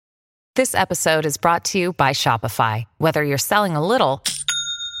This episode is brought to you by Shopify. Whether you're selling a little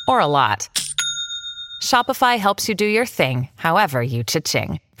or a lot, Shopify helps you do your thing, however you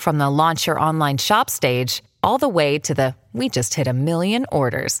cha-ching. From the launch your online shop stage, all the way to the we just hit 1 million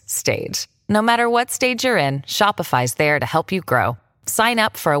orders stage. No matter what stage you're in, Shopify's there to help you grow. Sign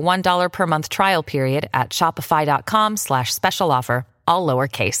up for a $1 per month trial period at shopify.com/special offer, all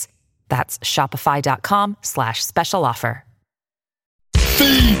lowercase. That's shopify.com/special offer.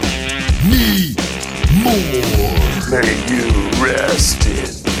 Feed me more. May you rest in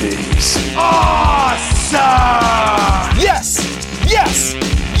peace. Awesome! Yes! Yes!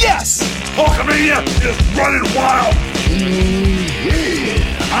 Yes! Hulkamania is running wild.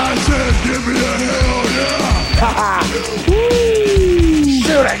 Yeah! I said give me a hell yeah!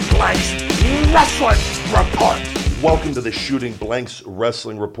 Shooting Blanks Wrestling Report. Welcome to the Shooting Blanks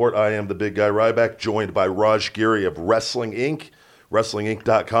Wrestling Report. I am the big guy Ryback, joined by Raj Giri of Wrestling Inc.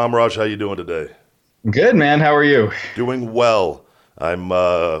 WrestlingInc.com. Raj, how you doing today? Good, man. How are you? Doing well.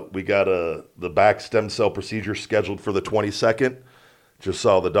 We got the back stem cell procedure scheduled for the 22nd. Just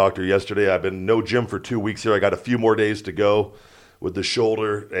saw the doctor yesterday. I've been no gym for 2 weeks here. I got a few more days to go with the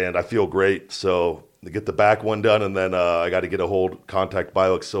shoulder, and I feel great. So to get the back one done, and then I got to get a hold Contact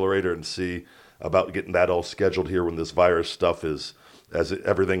Bioaccelerator and see about getting that all scheduled here when this virus stuff is,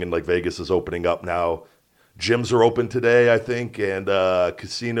 everything in like Vegas is opening up now. Gyms are open today, I think, and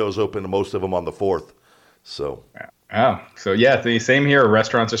casinos open, most of them on the 4th. So, the same here.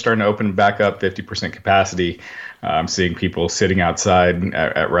 Restaurants are starting to open back up, 50% capacity. I'm seeing people sitting outside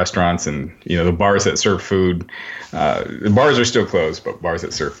at restaurants, and the bars that serve food. The bars are still closed, but bars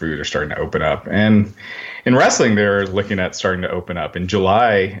that serve food are starting to open up. And in wrestling, they're looking at starting to open up. In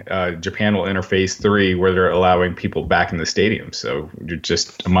July, Japan will enter phase 3, where they're allowing people back in the stadium. So you're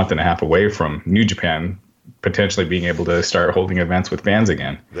just a month and a half away from New Japan potentially being able to start holding events with fans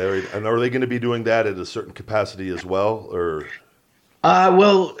again. And are they going to be doing that at a certain capacity as well, or?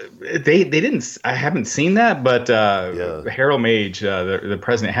 Well, they didn't. I haven't seen that, but Harold Mage, the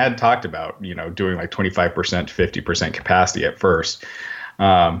president, had talked about doing like 25% to 50% capacity at first.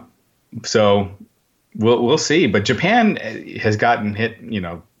 So we'll see. But Japan has gotten hit,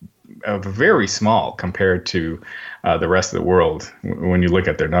 very small compared to the rest of the world when you look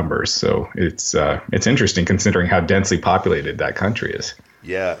at their numbers. So it's interesting considering how densely populated that country is.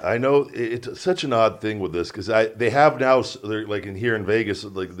 Yeah, I know it's such an odd thing with this because they have now, they're like here in Vegas,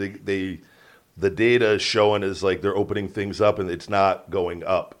 like the data is showing is like they're opening things up and it's not going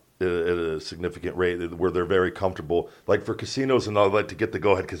up at a significant rate where they're very comfortable. Like for casinos and all that to get the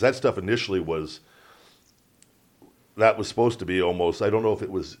go ahead, because that stuff initially was supposed to be almost, I don't know if it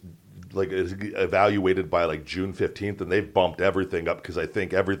was like evaluated by like June 15th, and they've bumped everything up because I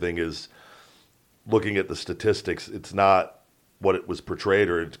think everything is, looking at the statistics, it's not what it was portrayed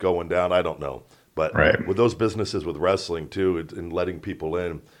or it's going down. I don't know. But right. With those businesses with wrestling too, and letting people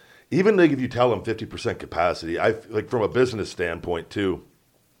in, even like if you tell them 50% capacity, I like from a business standpoint too,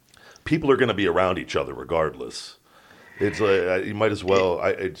 people are going to be around each other regardless. It's like, you might as well,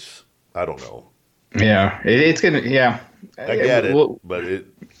 I don't know. Yeah, it's going to, yeah. I get it, but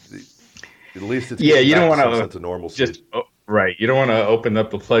at least it's you don't want to sense of normalcy. Right. You don't want to open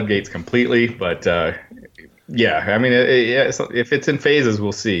up the floodgates completely, but I mean, if it's in phases,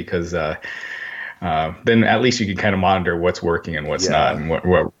 we'll see, because then at least you can kind of monitor what's working and what's not, and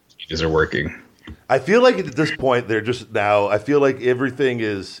what changes are working. I feel like at this point, they're just now, I feel like everything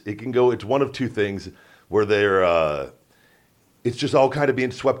is, it's one of two things where they're, it's just all kind of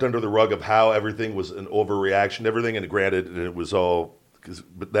being swept under the rug of how everything was an overreaction, everything, and granted, it was all,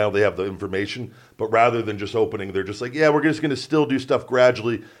 but now they have the information, but rather than just opening, they're just like, yeah, we're just going to still do stuff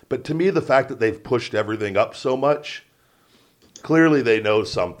gradually. But to me, the fact that they've pushed everything up so much, clearly they know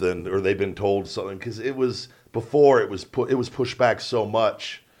something, or they've been told something, because it was before it was pushed back so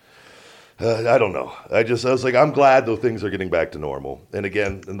much. I don't know. I was like, I'm glad though things are getting back to normal. And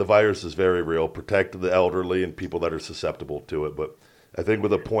again, the virus is very real. Protect the elderly and people that are susceptible to it. But I think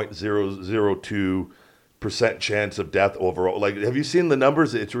with a 0.002% chance of death overall, like, have you seen the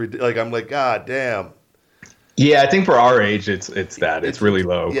numbers? It's like, I'm like, God damn. Yeah, I think for our age, it's really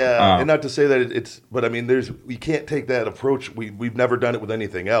low. Yeah, and not to say that but I mean, we can't take that approach. We've never done it with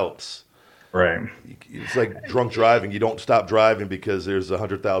anything else. Right. It's like drunk driving. You don't stop driving because there's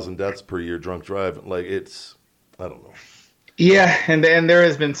 100,000 deaths per year drunk driving. Like, I don't know. Yeah, and there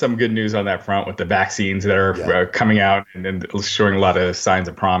has been some good news on that front with the vaccines that are coming out and showing a lot of signs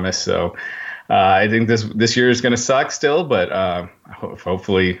of promise. So I think this year is going to suck still, but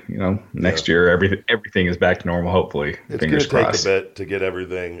hopefully, next year everything is back to normal. Hopefully, it's fingers going to crossed. take a bit to get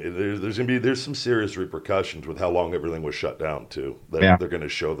everything. There's some serious repercussions with how long everything was shut down too. They're going to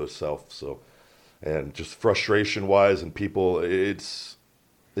show themselves. So, and just frustration wise, and people, it's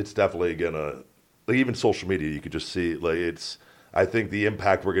definitely gonna, like, even social media. You could just see, like, I think the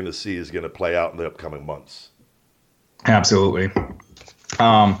impact we're going to see is going to play out in the upcoming months. Absolutely.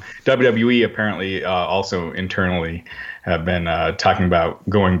 WWE apparently also internally have been talking about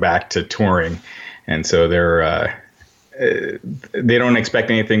going back to touring, and so they don't expect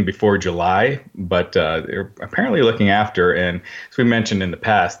anything before July, but they're apparently looking after. And as we mentioned in the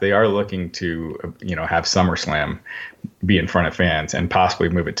past, they are looking to have SummerSlam be in front of fans and possibly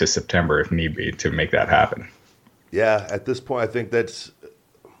move it to September if need be to make that happen. Yeah, at this point, I think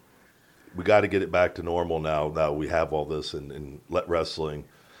we got to get it back to normal now. Now we have all this and let wrestling.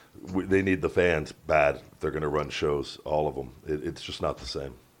 They need the fans bad. They're going to run shows, all of them. It's just not the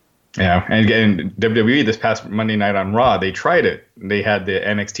same. Yeah, and again, WWE this past Monday night on Raw, they tried it. They had the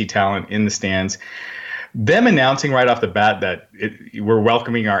NXT talent in the stands. Them announcing right off the bat that we're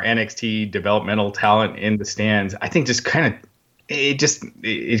welcoming our NXT developmental talent in the stands, I think just kind of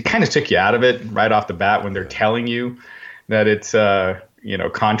it kind of took you out of it right off the bat when they're telling you that it's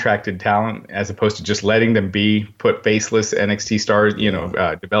contracted talent, as opposed to just letting them put faceless NXT stars,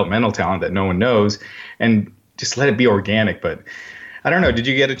 developmental talent that no one knows, and just let it be organic. But I don't know. Did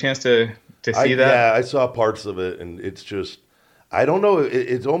you get a chance to see that? Yeah, I saw parts of it, and it's just, I don't know.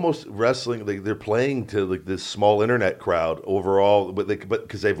 It's almost wrestling. They're playing to like this small internet crowd overall, but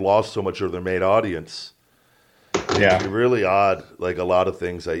because they've lost so much of their main audience. Yeah, it's really odd. Like a lot of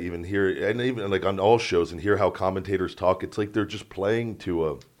things I even hear, and even like on all shows, and hear how commentators talk. It's like they're just playing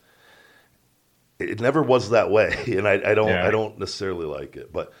to It never was that way, and I don't necessarily like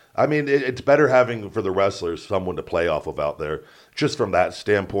it. But I mean, it's better having for the wrestlers someone to play off of out there. Just from that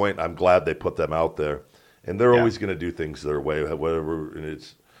standpoint, I'm glad they put them out there, and they're always going to do things their way, whatever. And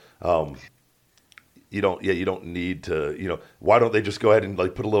it's you don't need to, why don't they just go ahead and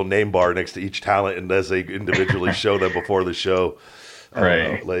like put a little name bar next to each talent, and as they individually show them before the show,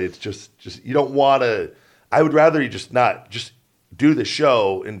 right? Like it's just you don't want to. I would rather you just do the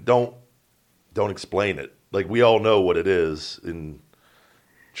show and don't explain it. Like we all know what it is, and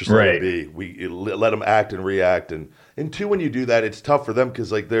just let it be. We let them act and react, and two, when you do that, it's tough for them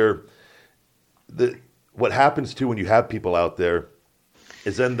because like what happens too when you have people out there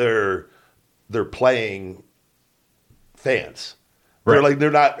is then they're playing fans. Right.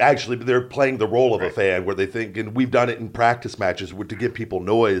 They're playing the role of a fan where they think, and we've done it in practice matches to give people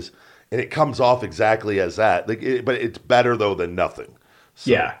noise, and it comes off exactly as that. But it's better though than nothing.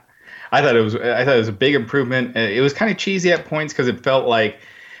 So. Yeah, I thought it was a big improvement. It was kind of cheesy at points because it felt like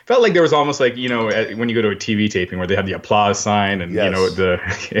there was almost like when you go to a TV taping where they have the applause sign and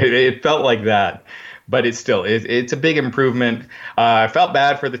it felt like that. But it's a big improvement. I felt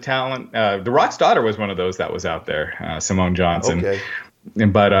bad for the talent. The Rock's daughter was one of those that was out there, Simone Johnson. Okay.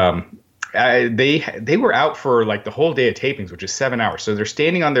 But they were out for like the whole day of tapings, which is 7 hours. So they're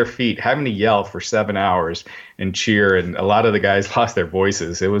standing on their feet, having to yell for 7 hours and cheer. And a lot of the guys lost their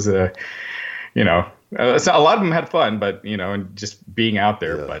voices. It was a lot of them had fun, but and just being out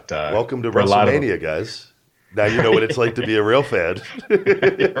there. Yeah. But welcome to WrestleMania, guys. Now you know what it's like to be a real fan.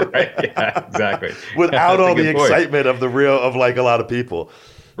 Right? Yeah, exactly. Without all the excitement of like a lot of people.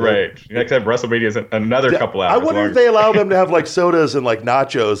 Right. Next time WrestleMania is another couple hours. I wonder if they allow them to have like sodas and like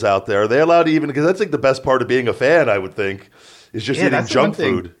nachos out there. Are they allowed to because that's like the best part of being a fan, I would think, is just eating junk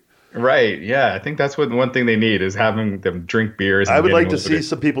food. Right. Yeah. I think that's one thing they need is having them drink beers. I would like to see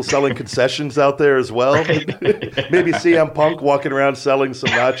some people selling concessions out there as well. Right. Maybe CM Punk walking around selling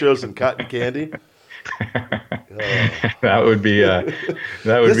some nachos and cotton candy. That would be great.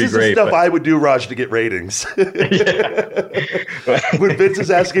 This is the stuff I would do, Raj, to get ratings. When Vince is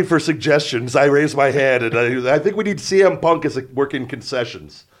asking for suggestions, I raise my hand, and I think we need CM Punk as working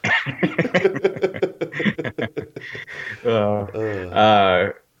concessions.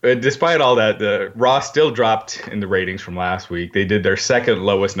 Despite all that, Raw still dropped in the ratings from last week. They did their second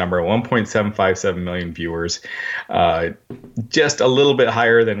lowest number, 1.757 million viewers, just a little bit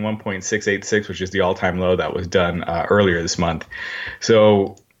higher than 1.686, which is the all-time low that was done earlier this month.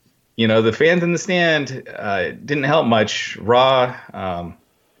 So, the fans in the stand didn't help much. Raw,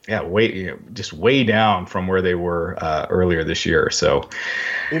 just way down from where they were earlier this year. So.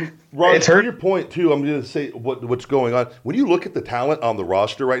 Ron, to your point, too, I'm going to say what's going on. When you look at the talent on the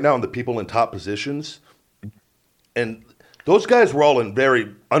roster right now and the people in top positions, and those guys were all in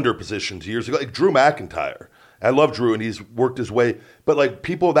very under positions years ago, like Drew McIntyre. I love Drew, and he's worked his way. But like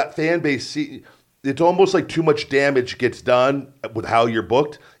people, that fan base, see, it's almost like too much damage gets done with how you're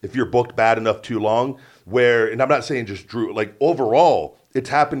booked. If you're booked bad enough too long, and I'm not saying just Drew, like overall, it's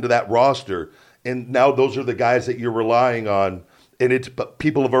happened to that roster, and now those are the guys that you're relying on, but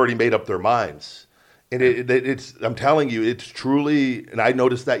people have already made up their minds. And it's, I'm telling you, it's truly, and I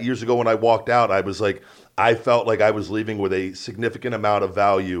noticed that years ago when I walked out, I felt like I was leaving with a significant amount of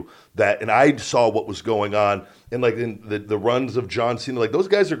value and I saw what was going on. And like in the runs of John Cena, like those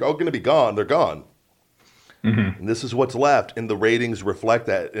guys are all going to be gone. They're gone. Mm-hmm. And this is what's left. And the ratings reflect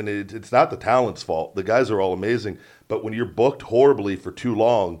that. And it's not the talent's fault. The guys are all amazing. But when you're booked horribly for too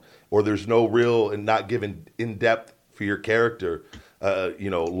long, or there's no real and not given in depth for your character,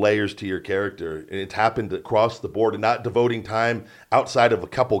 layers to your character. And it's happened across the board, and not devoting time outside of a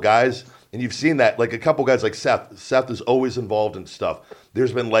couple guys. And you've seen that, like a couple guys like Seth. Seth is always involved in stuff.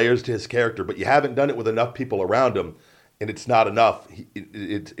 There's been layers to his character, but you haven't done it with enough people around him, and it's not enough.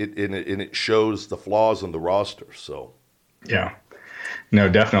 It shows the flaws in the roster. So, yeah, no,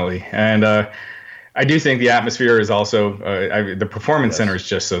 definitely. And I do think the atmosphere is also the performance center is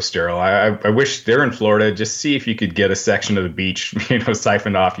just so sterile. I wish they're in Florida. Just see if you could get a section of the beach,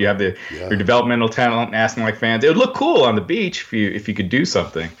 siphoned off. You have your developmental talent asking like fans. It would look cool on the beach if you could do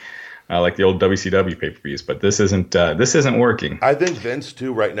something like the old WCW pay-per-views. But this isn't working. I think Vince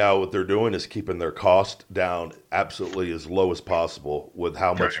too right now, what they're doing is keeping their cost down absolutely as low as possible with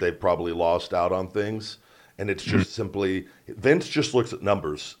how much they've probably lost out on things. And it's just simply, Vince just looks at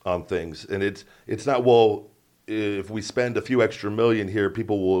numbers on things. And it's not, well, if we spend a few extra million here,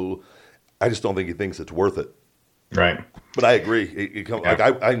 people will, I just don't think he thinks it's worth it. Right. But I agree. Like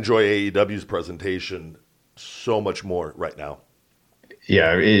I enjoy AEW's presentation so much more right now.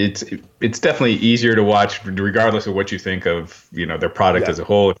 Yeah, it's definitely easier to watch regardless of what you think of, their product as a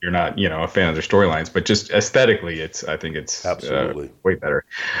whole, if you're not, a fan of their storylines. But just aesthetically, I think it's absolutely way better.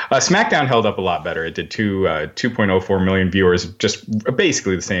 SmackDown held up a lot better. It did 2.04 million viewers, just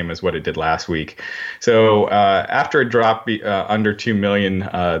basically the same as what it did last week. So after it dropped under 2 million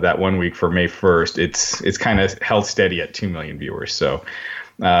that 1 week for May 1st, it's kind of held steady at 2 million viewers. So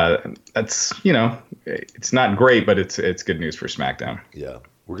that's, it's not great, but it's good news for SmackDown. Yeah.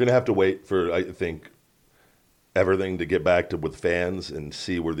 We're going to have to wait for, I think, everything to get back to with fans and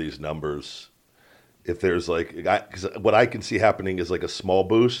see where these numbers, if there's because what I can see happening is like a small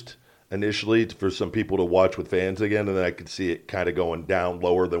boost initially for some people to watch with fans again. And then I could see it kind of going down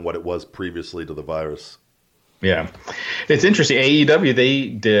lower than what it was previously to the virus. Yeah. It's interesting. AEW, they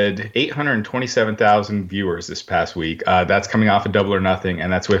did 827,000 viewers this past week. That's coming off of Double or Nothing,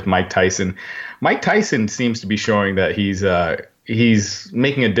 and that's with Mike Tyson. Mike Tyson seems to be showing that he's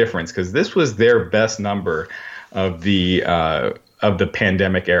making a difference, because this was their best number of the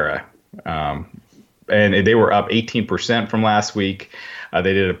pandemic era. And they were up 18% from last week.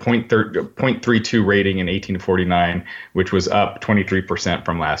 They did a 0.32 rating in 18 to 49, which was up 23%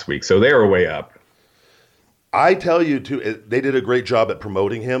 from last week. So they were way up. I tell you, too, they did a great job at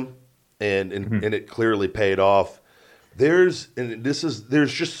promoting him, and it clearly paid off. There's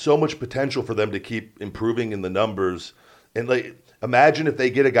just so much potential for them to keep improving in the numbers. And imagine if they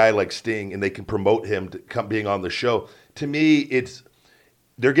get a guy like Sting and they can promote him to come being on the show. To me,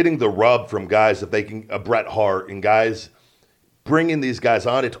 they're getting the rub from guys if they can, Bret Hart and guys bringing these guys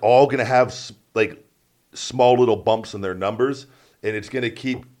on. It's all going to have small little bumps in their numbers, and it's going to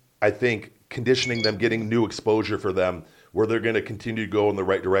keep, I think, conditioning them, getting new exposure for them, where they're going to continue to go in the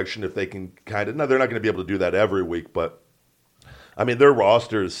right direction if they can now they're not going to be able to do that every week, but I mean, their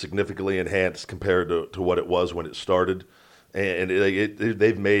roster is significantly enhanced compared to what it was when it started, and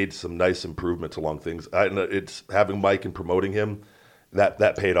they've made some nice improvements along things. It's having Mike and promoting him,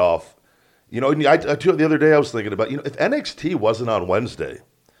 that paid off. The other day I was thinking about, if NXT wasn't on Wednesday,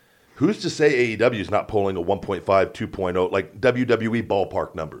 who's to say AEW is not pulling a 1.5, 2.0, like WWE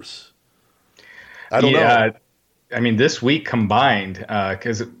ballpark numbers? I don't know. I mean, this week combined,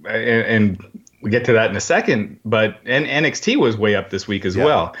 and we get to that in a second, but NXT was way up this week as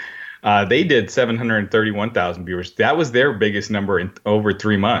well. They did 731,000 viewers. That was their biggest number in over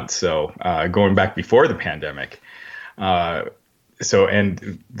 3 months. So going back before the pandemic. And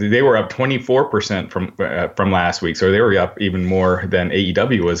they were up 24% from last week. So they were up even more than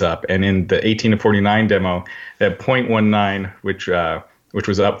AEW was up. And in the 18 to 49 demo, at 0.19, which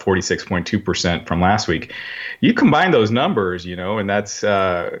was up 46.2% from last week. You combine those numbers, and that's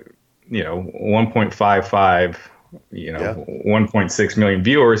 1.55, 1.6 million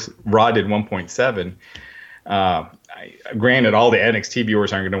viewers. Raw did 1.7. Granted, all the NXT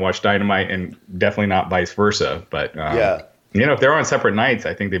viewers aren't going to watch Dynamite, and definitely not vice versa. But if they're on separate nights,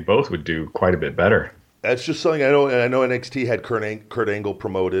 I think they both would do quite a bit better. That's just something I know. And I know NXT had Kurt Angle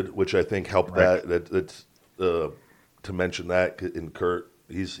promoted, which I think helped Right. That's to mention that in Kurt,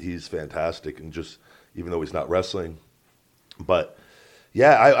 he's fantastic, and just even though he's not wrestling, but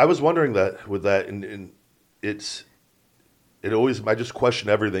yeah, I was wondering that with that, and it always I just question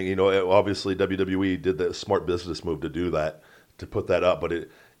everything. You know, obviously WWE did the smart business move to do that, to put that up, but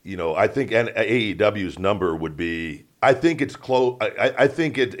I think AEW's number would be. I think it's close. I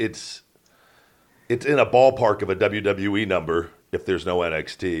think it's in a ballpark of a WWE number if there's no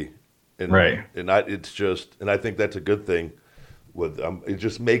NXT, and Right. and I think that's a good thing. With it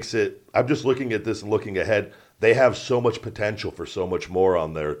just makes it. I'm just looking at this and looking ahead. They have so much potential for so much more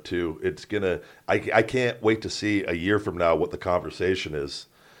on there too. It's gonna. I can't wait to see a year from now what the conversation is.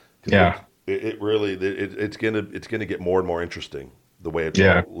 Yeah. It really it's gonna get more and more interesting the way it's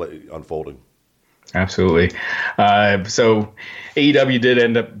Yeah. all unfolding. Absolutely. So AEW did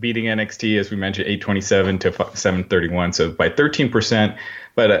end up beating NXT, as we mentioned, 827 to 731, so by 13%.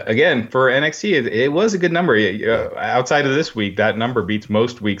 But again, for NXT, it was a good number. Outside of this week, that number beats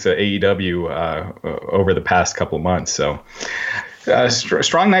most weeks at AEW over the past couple of months. So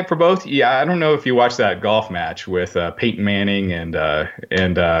strong night for both. Yeah, I don't know if you watched that golf match with Peyton Manning and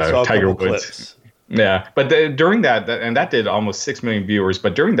Saw a Tiger couple Woods. clips. Yeah, but during that, and that did almost 6 million viewers.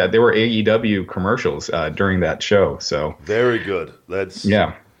 But during that, there were AEW commercials during that show. So Very good. That's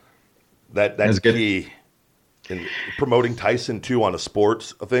that's that's good. key. And promoting Tyson too on a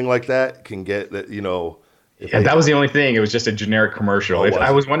sports thing like that can get that. And that was the only thing. It was just a generic commercial. Oh, was I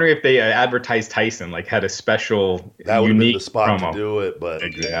it? was wondering if they advertised Tyson, like had a special, that would have been unique the spot promo. to do it. But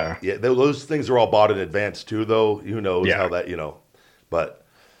Yeah. those things are all bought in advance too, though. Who knows Yeah. how that But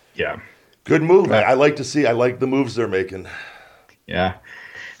Yeah, good move. I like to see. I like the moves they're making. yeah.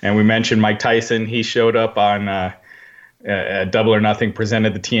 And we mentioned Mike Tyson. He showed up on Double or Nothing,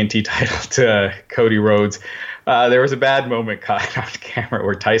 presented the TNT title to Cody Rhodes. There was a bad moment caught on camera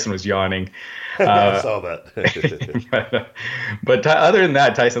where Tyson was yawning. I saw that. but other than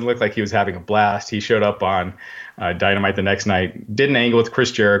that, Tyson looked like he was having a blast. He showed up on Dynamite the next night, did an angle with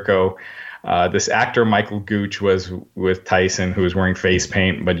Chris Jericho. This actor, Michael Gooch, was with Tyson, who was wearing face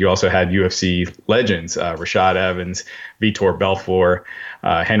paint, but you also had UFC legends, Rashad Evans, Vitor Belfort,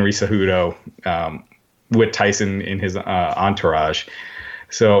 Henry Cejudo, with Tyson in his entourage.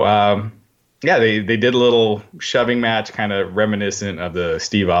 So, they did a little shoving match, kind of reminiscent of the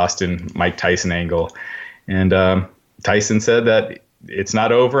Steve Austin, Mike Tyson angle. And Tyson said that it's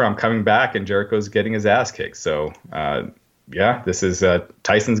not over. I'm coming back, and Jericho's getting his ass kicked. So, this is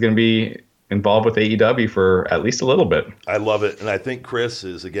Tyson's going to be involved with AEW for at least a little bit. I love it, and I think Chris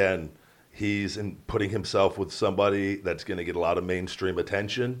is he's putting himself with somebody that's going to get a lot of mainstream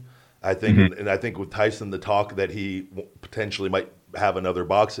attention. I think, and I think with Tyson, the talk that he potentially might have another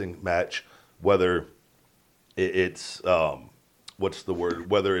boxing match, whether it's what's the word?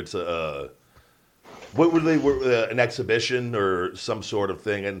 Whether it's an exhibition or some sort of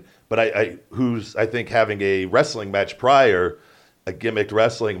thing. But I think having a wrestling match prior, a gimmicked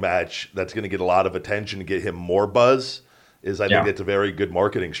wrestling match that's going to get a lot of attention and get him more buzz I think it's a very good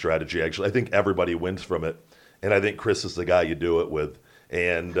marketing strategy. Actually, I think everybody wins from it, and I think Chris is the guy you do it with.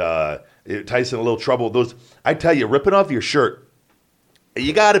 And Tyson a little trouble with those. I tell you, ripping off your shirt,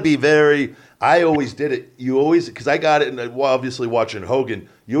 you got to be very. I always did it. You always, because I got it, and obviously watching Hogan,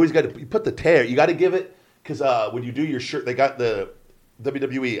 you always got to put the tear. You got to give it, because when you do your shirt, they got the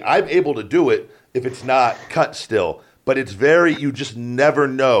WWE. I'm able to do it if it's not cut still, but it's very. You just never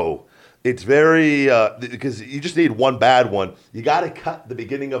know. It's very because you just need one bad one. You got to cut the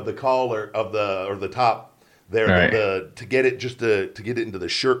beginning of the collar of the top there Right. to get it to get it into the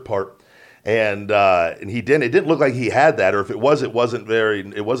shirt part. And he didn't. It didn't look like he had that, or if it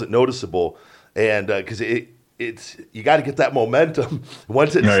wasn't noticeable. And because it's you got to get that momentum.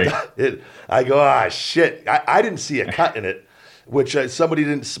 Once I go, shit! I didn't see a cut in it, which somebody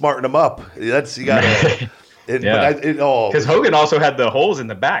didn't smarten him up. That's you got to. Because Hogan also had the holes in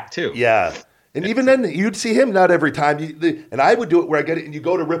the back too. Yeah. And even then, you'd see him not every time. And I would do it where I get it, and you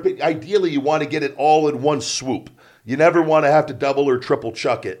go to rip it. Ideally, you want to get it all in one swoop. You never want to have to double or triple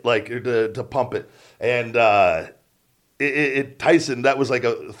chuck it, like to pump it. And Tyson, that was like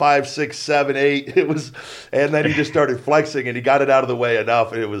a 5, 6, 7, 8. It was, and then he just started flexing, and he got it out of the way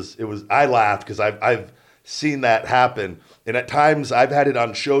enough. And it was. I laughed because I've seen that happen, and at times I've had it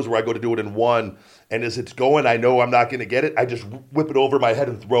on shows where I go to do it in one. And as it's going, I know I'm not going to get it. I just whip it over my head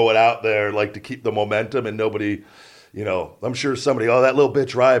and throw it out there, like to keep the momentum. And nobody, I'm sure somebody, that little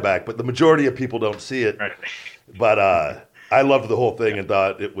bitch Ryback. But the majority of people don't see it. Right. But I loved the whole thing and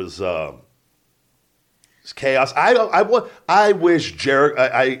thought it was It's chaos. I wish Jericho.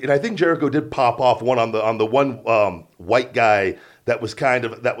 I think Jericho did pop off one on the one white guy that was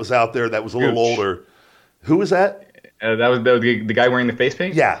out there that was a little older. Who was that? That was the guy wearing the face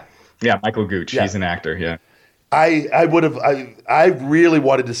paint. Yeah, Michael Gooch. Yeah. He's an actor. Yeah. I really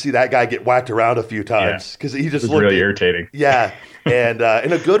wanted to see that guy get whacked around a few times because he just looked really irritating. Yeah, and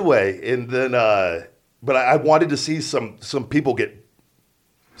in a good way. And then, but I wanted to see some people get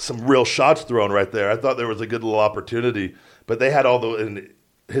some real shots thrown right there. I thought there was a good little opportunity, but they had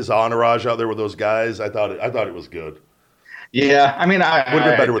his entourage out there with those guys. I thought it was good. Yeah, I mean, I would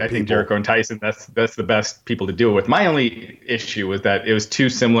have been better with I people. think Jericho and Tyson. That's the best people to do it with. My only issue was that it was too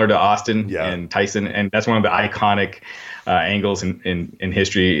similar to Austin and Tyson, and that's one of the iconic angles in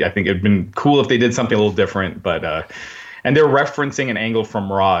history. I think it'd been cool if they did something a little different, but and they're referencing an angle from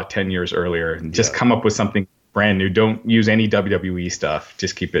Raw 10 years earlier, and just come up with something brand new. Don't use any WWE stuff.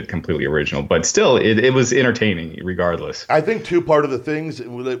 Just keep it completely original. But still, it was entertaining regardless. I think too, part of the things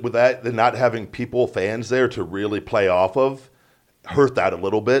with that, the not having fans there to really play off of, hurt that a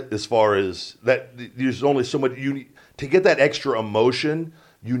little bit. As far as that, there's only so much to get that extra emotion.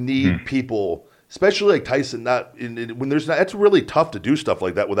 You need people, especially like Tyson. When there's not, it's really tough to do stuff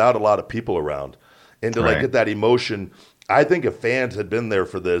like that without a lot of people around, and to get that emotion. I think if fans had been there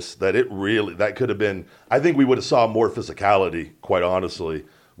for this, that could have been. I think we would have saw more physicality, quite honestly,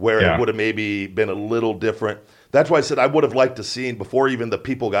 where it would have maybe been a little different. That's why I said I would have liked to seen before even the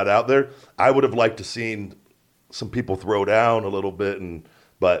people got out there. I would have liked to seen some people throw down a little bit,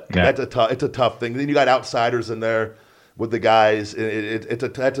 but it's a tough thing. Then you got outsiders in there with the guys.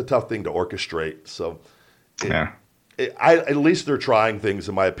 That's a tough thing to orchestrate. So, at least they're trying things,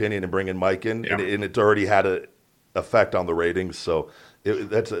 in my opinion, and bringing Mike in, and it's already had a effect on the ratings. So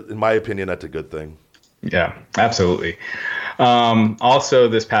in my opinion, that's a good thing. Yeah, absolutely. Also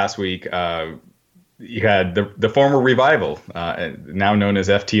this past week, you had the former Revival, now known as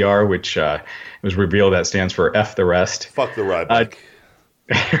FTR, which was revealed that stands for F the Rest. Fuck the Ryback.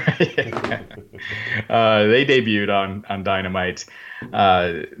 They debuted on Dynamite.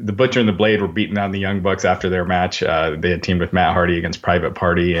 The Butcher and the Blade were beating on the Young Bucks after their match. They had teamed with Matt Hardy against Private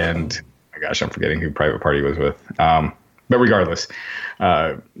Party and gosh, I'm forgetting who Private Party was with. But regardless,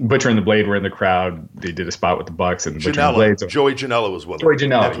 Butcher and the Blade were in the crowd. They did a spot with the Bucks and Butcher and the Blade. Joey Janela was with them. Joey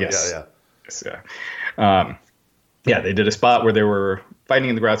Janela, yes. They did a spot where they were fighting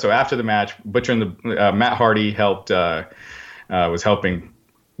in the crowd. So after the match, Butcher and the Matt Hardy was helping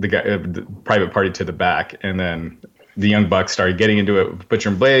the Private Party to the back, and then the Young Bucks started getting into it with Butcher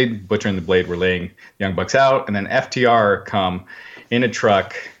and Blade. Butcher and the Blade were laying the Young Bucks out, and then FTR come in a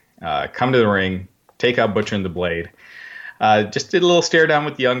truck. Come to the ring, take out Butcher and the Blade. Just did a little stare down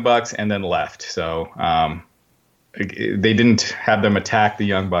with the Young Bucks and then left. So they didn't have them attack the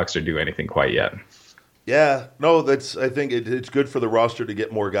Young Bucks or do anything quite yet. Yeah, no, I think it's good for the roster to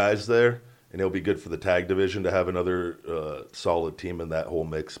get more guys there, and it'll be good for the tag division to have another solid team in that whole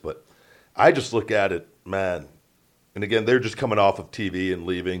mix. But I just look at it, man, and again, they're just coming off of TV and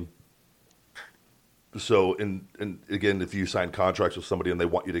leaving. So, and again, if you sign contracts with somebody and they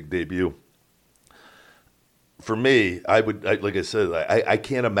want you to debut, for me, like I said, I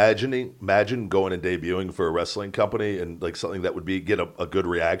can't imagine going and debuting for a wrestling company and like something that would get a good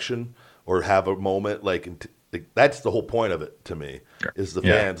reaction or have a moment like that's the whole point of it to me is the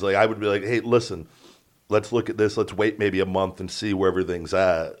fans. Like I would be like, hey, listen, let's look at this. Let's wait maybe a month and see where everything's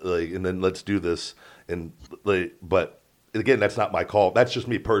at, like, and then let's do this. And like, but again, that's not my call. That's just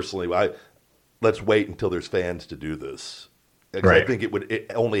me personally. Let's wait until there's fans to do this. Right. I think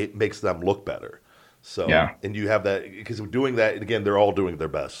it only makes them look better. So, and you have that because doing that, and again, they're all doing their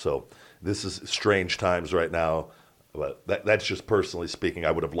best. So this is strange times right now, but that's just personally speaking.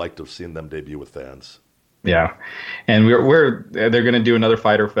 I would have liked to have seen them debut with fans. Yeah, and they're going to do another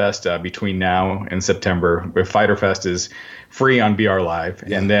Fyter Fest between now and September. Where Fyter Fest is free on BR Live,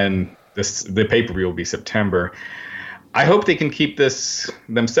 and then the pay-per-view will be September. I hope they can keep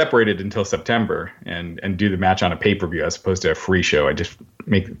them separated until September and do the match on a pay-per-view as opposed to a free show. I just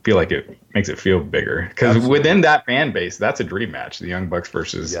feel like it makes it feel bigger because within that fan base, that's a dream match: the Young Bucks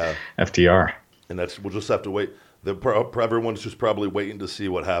versus FTR. And we'll just have to wait. Everyone's just probably waiting to see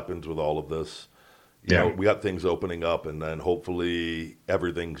what happens with all of this. You know, we got things opening up, and then hopefully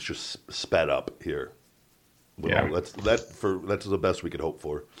everything's just sped up here. That's the best we could hope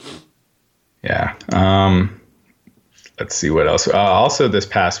for. Yeah. Let's see what else. Also, this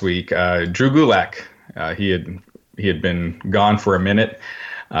past week, Drew Gulak, he had been gone for a minute.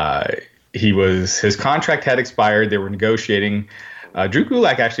 His contract had expired. They were negotiating. Drew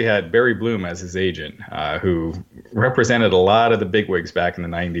Gulak actually had Barry Bloom as his agent, who represented a lot of the bigwigs back in the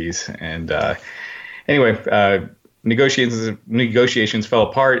 90s. And Anyway, negotiations fell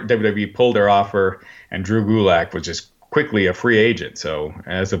apart. WWE pulled their offer, and Drew Gulak was just quickly a free agent. So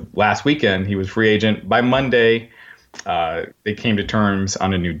as of last weekend, he was free agent. By Monday, they came to terms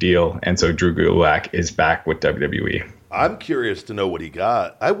on a new deal, and so Drew Gulak is back with WWE. I'm curious to know what he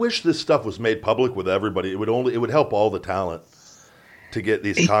got. I wish this stuff was made public with everybody. It would help all the talent to get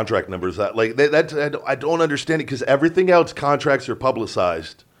these contract numbers. I don't understand it because everything else contracts are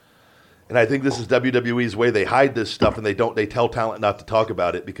publicized. And I think this is WWE's way. They hide this stuff and they tell talent not to talk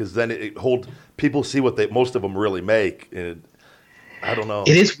about it because then people see what most of them really make. And I don't know.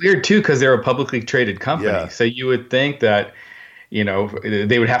 It is weird too because they're a publicly traded company. Yeah. So you would think that,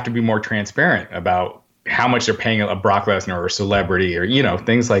 they would have to be more transparent about how much they're paying a Brock Lesnar or a celebrity or,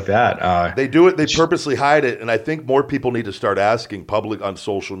 things like that. They do it. They purposely hide it. And I think more people need to start asking public on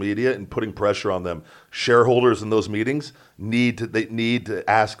social media and putting pressure on them. Shareholders in those meetings need to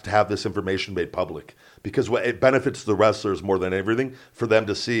ask to have this information made public because it benefits the wrestlers more than everything for them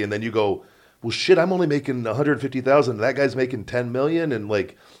to see. And then you go, well, shit, I'm only making $150,000. That guy's making $10 million. And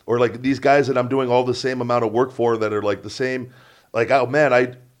or these guys that I'm doing all the same amount of work for that are like the same, oh man,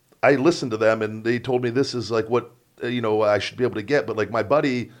 I listened to them and they told me this is like what, I should be able to get. But like my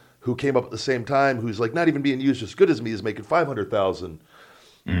buddy who came up at the same time, who's like not even being used as good as me, is making $500,000.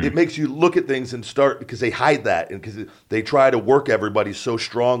 It makes you look at things and start because they hide that and because they try to work everybody so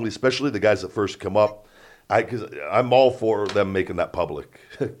strongly, especially the guys that first come up. Because I'm all for them making that public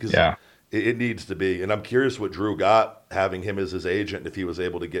because it needs to be. And I'm curious what Drew got having him as his agent if he was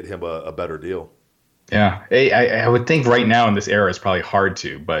able to get him a better deal. Yeah, I would think right now in this era it's probably hard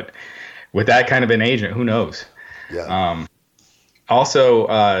to, but with that kind of an agent, who knows? Yeah.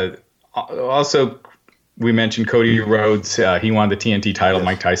 Also, we mentioned Cody Rhodes. He won the TNT title. Yes.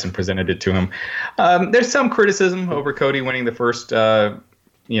 Mike Tyson presented it to him. There's some criticism over Cody winning the first,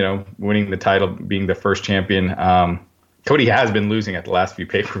 winning the title, being the first champion. Cody has been losing at the last few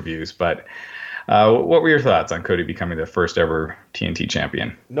pay-per-views, but what were your thoughts on Cody becoming the first ever TNT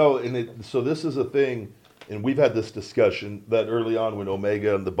champion? No, so this is a thing, and we've had this discussion that early on when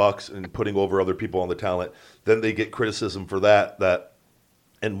Omega and the Bucks and putting over other people on the talent, then they get criticism for that,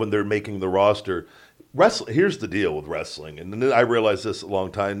 and when they're making the roster. Here's the deal with wrestling, and then I realized this a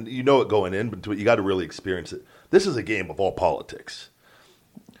long time. You know it going in, but you got to really experience it. This is a game of all politics.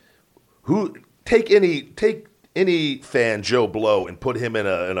 Take any fan, Joe Blow, and put him in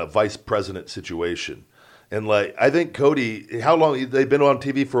a vice president situation. And I think Cody, how long they've been on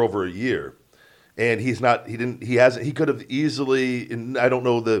TV for over a year, and he could have easily, and I don't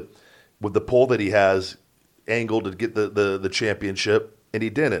know with the poll that he has angled to get the championship, and he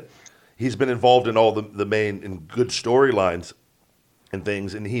didn't. He's been involved in all the main and good storylines and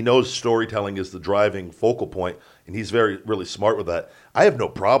things, and he knows storytelling is the driving focal point, and he's really smart with that. I have no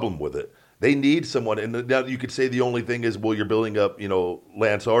problem with it. They need someone, and now you could say the only thing is, well, you're building up,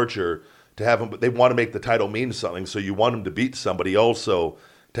 Lance Archer to have him, but they want to make the title mean something, so you want him to beat somebody also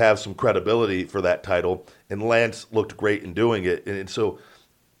to have some credibility for that title, and Lance looked great in doing it, and so,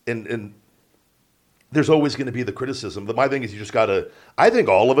 and there's always going to be the criticism. My thing is I think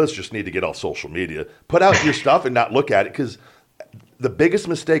all of us just need to get off social media, put out your stuff and not look at it, because the biggest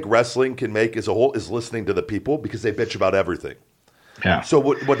mistake wrestling can make as a whole is listening to the people because they bitch about everything. Yeah. So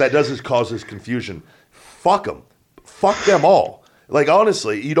what that does is causes confusion. Fuck them. Fuck them all.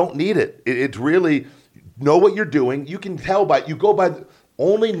 Honestly, you don't need it. It's really, know what you're doing. You can tell you go by the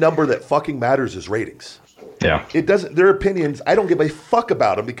only number that fucking matters is ratings. Yeah. It doesn't, their opinions, I don't give a fuck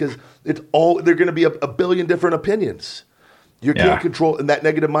about them because they're going to be a billion different opinions. You can't control, in that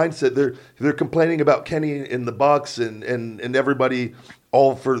negative mindset, they're complaining about Kenny and the Bucks and everybody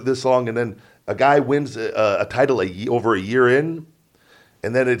all for this long, and then a guy wins a title over a year in,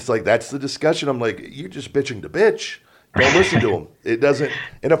 and then it's that's the discussion. I'm like, you're just bitching to bitch. Don't listen to him. It doesn't.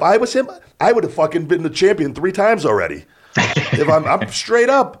 And if I was him, I would have fucking been the champion 3 times already. If I'm straight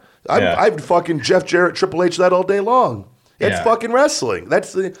up, I'd fucking Jeff Jarrett, Triple H that all day long. It's fucking wrestling.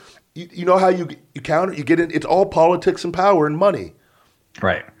 That's the. You know how you counter, you get in, it's all politics and power and money.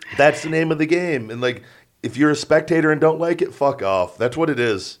 Right. That's the name of the game. And if you're a spectator and don't like it, fuck off. That's what it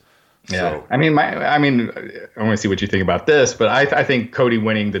is. Yeah. So. I want to see what you think about this, but I think Cody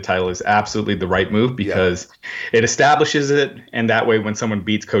winning the title is absolutely the right move because it establishes it. And that way, when someone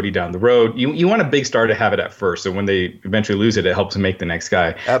beats Cody down the road, you want a big star to have it at first. So when they eventually lose it, it helps them make the next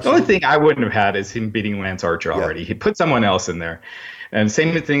guy. Absolutely. The only thing I wouldn't have had is him beating Lance Archer already. He put someone else in there. And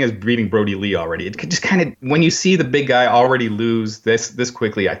same thing as beating Brody Lee already. It could just kind of, when you see the big guy already lose this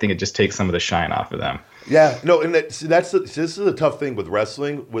quickly, I think it just takes some of the shine off of them. Yeah, no, and this is a tough thing with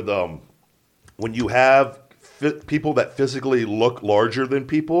wrestling. With when you have people that physically look larger than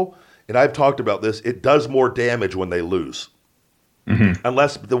people, and I've talked about this, it does more damage when they lose.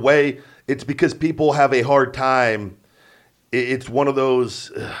 Unless the way it's because people have a hard time. It's one of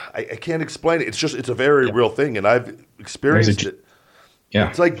those, I can't explain it. It's a very real thing. And I've experienced it. Yeah.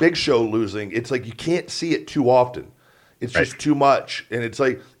 It's like Big Show losing. It's like you can't see it too often. It's just too much. And it's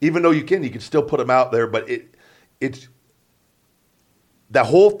like, even though you can still put them out there, but it's the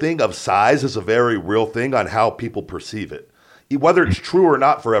whole thing of size is a very real thing on how people perceive it. Whether it's true or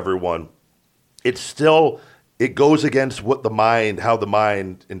not for everyone, it goes against how the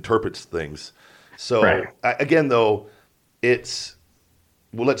mind interprets things. So again, though, let's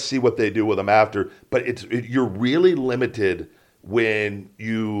see what they do with them after. But you're really limited when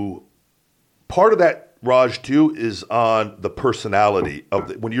part of that, Raj, too, is on the personality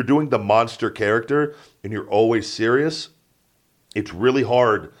when you're doing the monster character and you're always serious. It's really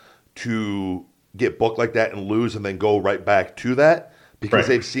hard to get booked like that and lose and then go right back to that because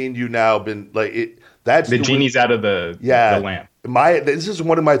they've seen you now been like it. That's the genie's out of the lamp. This is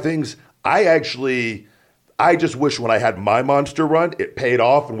one of my things. I just wish when I had my monster run, it paid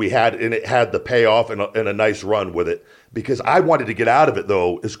off and it had the payoff and a nice run with it because I wanted to get out of it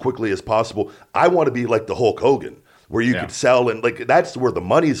though as quickly as possible. I want to be like the Hulk Hogan where you could sell and like that's where the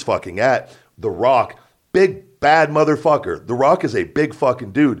money's fucking at. The Rock, big bad motherfucker. The Rock is a big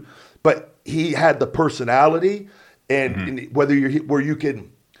fucking dude, but he had the personality and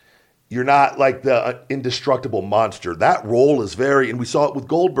you're not like the indestructible monster. That role is and we saw it with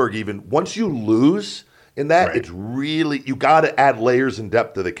Goldberg even. Once you lose in that, it's really, you got to add layers and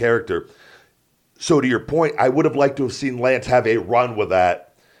depth to the character. So to your point, I would have liked to have seen Lance have a run with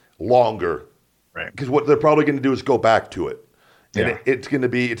that longer. Right. Because what they're probably going to do is go back to it. And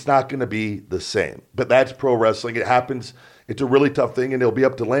it's not going to be the same. But that's pro wrestling. It happens. It's a really tough thing, and it'll be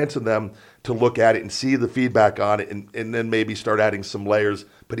up to Lance and them to look at it and see the feedback on it and then maybe start adding some layers.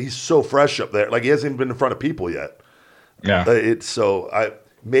 But he's so fresh up there. Like, he hasn't even been in front of people yet. Yeah.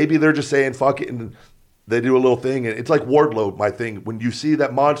 Maybe they're just saying, fuck it, and they do a little thing. And it's like Wardlow, my thing. When you see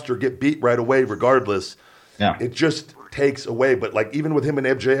that monster get beat right away regardless, it just takes away. But, like, even with him and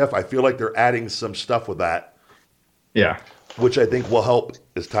MJF, I feel like they're adding some stuff with that. Yeah. Which I think will help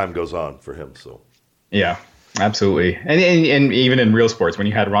as time goes on for him. So, yeah, absolutely. And even in real sports, when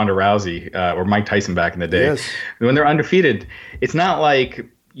you had Ronda Rousey or Mike Tyson back in the day, when they're undefeated, it's not like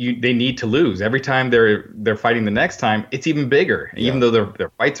they need to lose. Every time they're fighting the next time, it's even bigger, even though their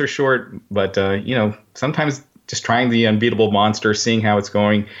fights are short. But, sometimes just trying the unbeatable monster, seeing how it's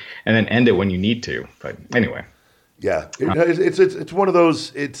going, and then end it when you need to. But anyway. Yeah, it's one of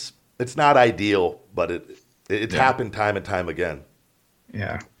those, it's not ideal, but it's happened time and time again.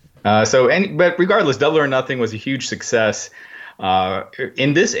 Yeah. But regardless, Double or Nothing was a huge success.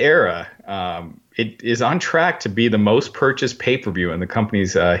 In this era, it is on track to be the most purchased pay-per-view in the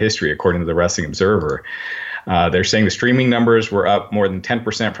company's history, according to the Wrestling Observer. They're saying the streaming numbers were up more than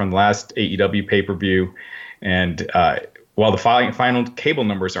 10% from the last AEW pay-per-view. And while the final cable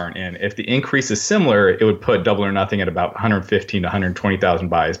numbers aren't in, if the increase is similar, it would put Double or Nothing at about 115 to 120,000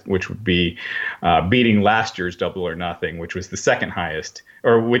 buys, which would be beating last year's Double or Nothing, which was the second highest,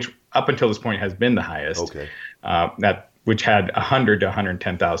 or which up until this point has been the highest. Okay. Which had 100 to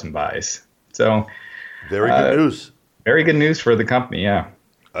 110,000 buys. So, very good news. Very good news for the company. Yeah.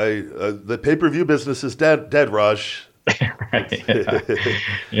 The pay-per-view business is dead, Raj. Right.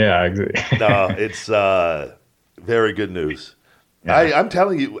 Yeah. Exactly. No, it's very good news. Yeah. I'm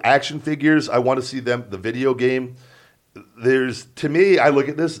telling you, action figures, I want to see them. The video game, to me, I look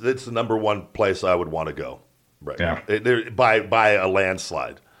at this, it's the number one place I would want to go. Right. Yeah. By a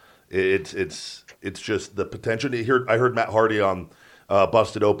landslide. It's just the potential. I heard Matt Hardy on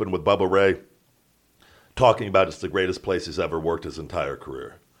Busted Open with Bubba Ray talking about it's the greatest place he's ever worked his entire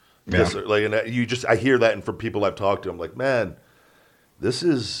career. Yeah. I hear that, and from people I've talked to, I'm like, man, this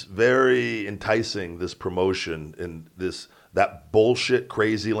is very enticing, this promotion and that bullshit,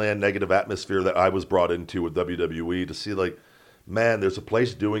 crazy land, negative atmosphere that I was brought into with WWE to see, like, man, there's a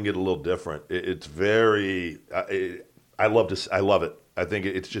place doing it a little different. It's very, I love it. I think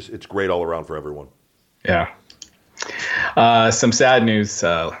it's great all around for everyone. Yeah. Some sad news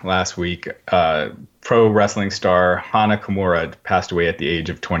last week. Pro wrestling star Hana Kimura passed away at the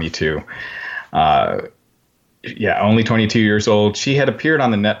age of 22. Only 22 years old. She had appeared on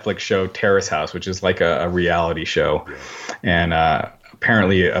the Netflix show Terrace House, which is like a reality show, and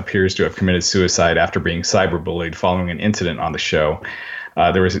apparently appears to have committed suicide after being cyberbullied following an incident on the show.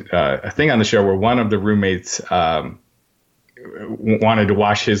 There was a thing on the show where one of the roommates wanted to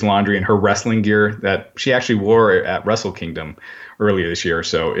wash his laundry in her wrestling gear that she actually wore at Wrestle Kingdom earlier this year.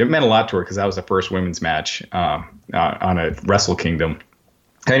 So it meant a lot to her because that was the first women's match on a Wrestle Kingdom.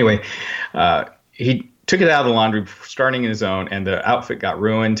 Anyway, he took it out of the laundry, starting in his own, and the outfit got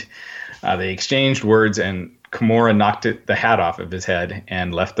ruined. They exchanged words, and Kimura knocked the hat off of his head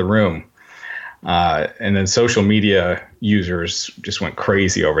and left the room. And then social media users just went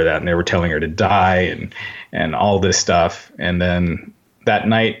crazy over that, and they were telling her to die and all this stuff. And then that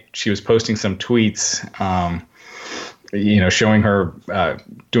night, she was posting some tweets, showing her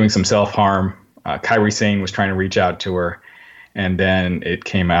doing some self-harm. Kairi Sane was trying to reach out to her, and then it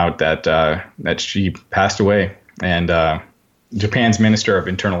came out that she passed away. And Japan's Minister of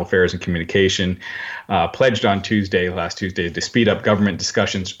Internal Affairs and Communication pledged on last Tuesday, to speed up government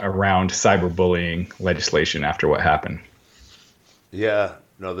discussions around cyberbullying legislation after what happened. Yeah,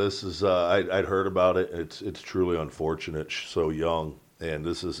 no, this is, I'd heard about it. It's truly unfortunate. She's so young, and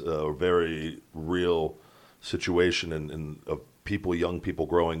this is a very real situation of young people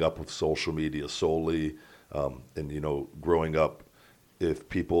growing up with social media solely, and, growing up, if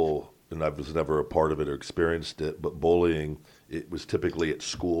people, and I was never a part of it or experienced it, but bullying, it was typically at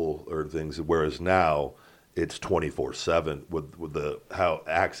school or things, whereas now it's 24/7 with how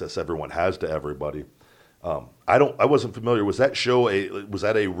access everyone has to everybody. I wasn't familiar. Was that show a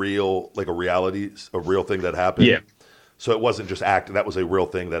real, like a real thing that happened? Yeah. So it wasn't just acting. That was a real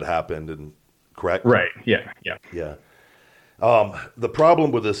thing that happened, and correct? Right. Yeah. Yeah. The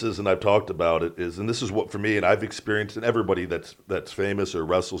problem with this is, and I've talked about it, is, and this is what for me, and I've experienced, and everybody that's famous or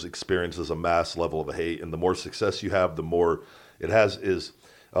wrestles experiences a mass level of hate, and the more success you have, the more it has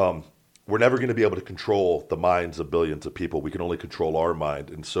we're never going to be able to control the minds of billions of people. We can only control our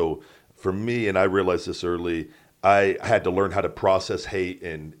mind. And so for me, and I realized this early, I had to learn how to process hate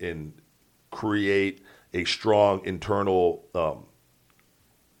and create a strong internal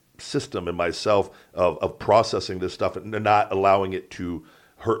system in myself of processing this stuff and not allowing it to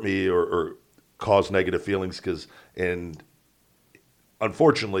hurt me or cause negative feelings, and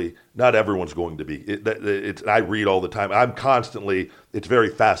unfortunately, not everyone's going to be. I read all the time. It's very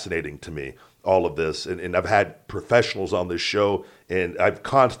fascinating to me, all of this. And I've had professionals on this show, and I've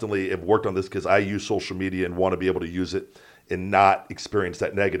constantly have worked on this because I use social media and want to be able to use it and not experience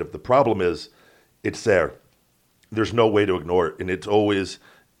that negative. The problem is it's there. There's no way to ignore it. And it's always,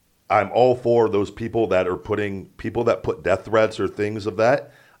 I'm all for those people that put death threats or things of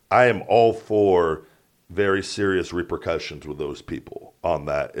that. I am all for very serious repercussions with those people on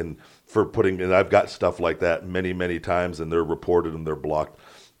that, and I've got stuff like that many, many times, and they're reported and they're blocked.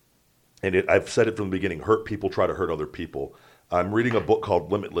 And I've said it from the beginning, hurt people try to hurt other people. I'm reading a book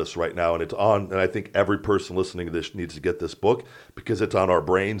called Limitless right now, and I think every person listening to this needs to get this book because it's on our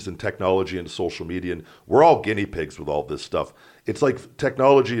brains and technology and social media, and we're all guinea pigs with all this stuff. It's like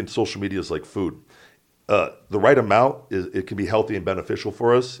technology and social media is like food. The right amount, it can be healthy and beneficial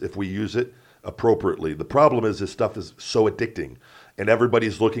for us if we use it appropriately. The problem is this stuff is so addicting, and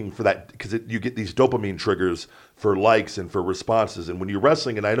everybody's looking for that because you get these dopamine triggers for likes and for responses. And when you're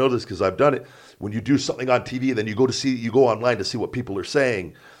wrestling, and I know this because I've done it, when you do something on TV, then you go online to see what people are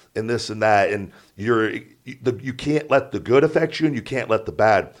saying and this and that, and you can't let the good affect you and you can't let the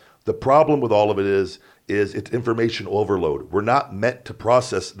bad. The problem with all of it is it's information overload. We're not meant to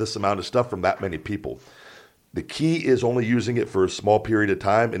process this amount of stuff from that many people. The key is only using it for a small period of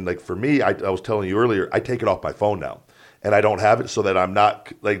time. And like for me, I was telling you earlier, I take it off my phone now, and I don't have it so that I'm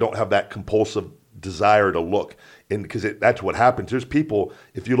not don't have that compulsive desire to look. And because that's what happens. There's people,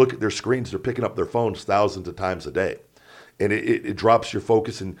 if you look at their screens, they're picking up their phones thousands of times a day, and it drops your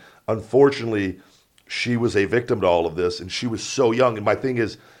focus. And unfortunately, she was a victim to all of this, and she was so young. And my thing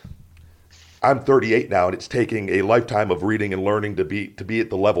is, I'm 38 now, and it's taking a lifetime of reading and learning to be at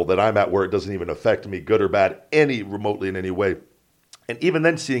the level that I'm at, where it doesn't even affect me, good or bad, remotely in any way. And even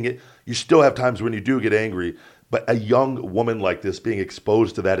then, seeing it, you still have times when you do get angry. But a young woman like this being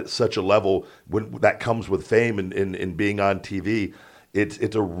exposed to that at such a level, when that comes with fame and being on TV,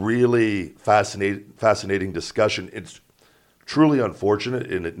 it's a really fascinating discussion. It's truly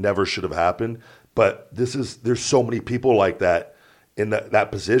unfortunate, and it never should have happened. But there's so many people like that in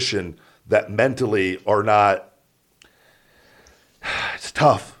that position that mentally are not. It's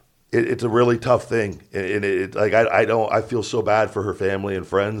tough. It's a really tough thing, and I feel so bad for her family and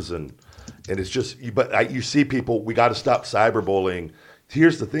friends, and it's just. But you see people. We got to stop cyberbullying.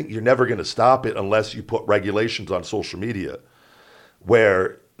 Here's the thing: you're never going to stop it unless you put regulations on social media,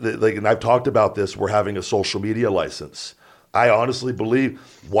 where and I've talked about this. We're having a social media license. I honestly believe,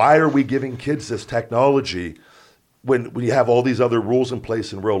 why are we giving kids this technology when you have all these other rules in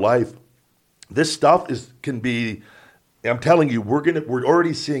place in real life? This stuff can be, I'm telling you, we're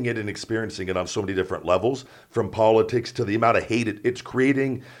already seeing it and experiencing it on so many different levels, from politics to the amount of hate it's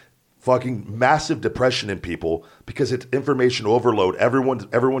creating fucking massive depression in people because it's information overload.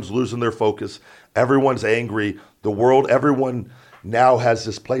 Everyone's losing their focus. Everyone's angry. The world, everyone now has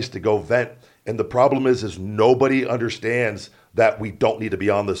this place to go vent. And the problem is nobody understands that we don't need to be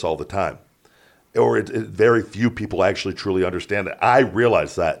on this all the time. Or very few people actually truly understand it. I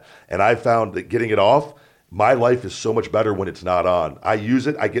realize that. And I found that getting it off, my life is so much better when it's not on. I use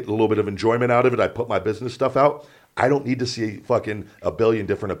it. I get a little bit of enjoyment out of it. I put my business stuff out. I don't need to see fucking a billion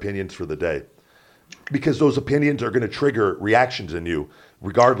different opinions for the day. Because those opinions are going to trigger reactions in you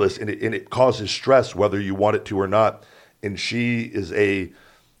regardless. And it causes stress whether you want it to or not. And she is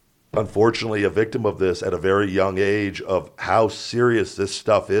unfortunately a victim of this at a very young age of how serious this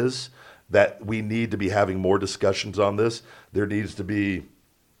stuff is, that we need to be having more discussions on this. There needs to be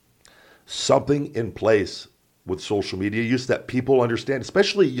something in place with social media use that people understand,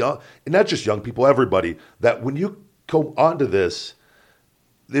 especially young, and not just young people, everybody, that when you go onto this,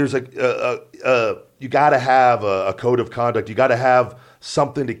 there's you got to have a code of conduct. You got to have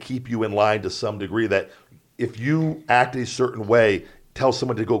something to keep you in line to some degree, that if you act a certain way, tell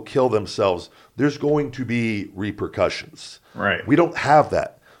someone to go kill themselves, there's going to be repercussions. Right. We don't have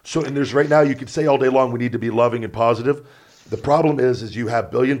that. So, and there's right now, you could say all day long, we need to be loving and positive. The problem is you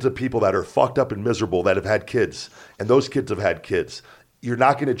have billions of people that are fucked up and miserable that have had kids, and those kids have had kids. You're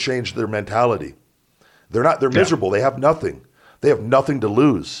not going to change their mentality. They're miserable. They have nothing. They have nothing to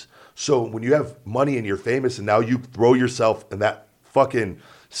lose. So when you have money and you're famous and now you throw yourself in that fucking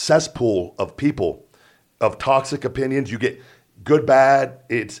cesspool of people, of toxic opinions, you get good, bad,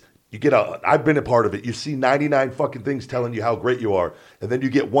 I've been a part of it. You see 99 fucking things telling you how great you are. And then you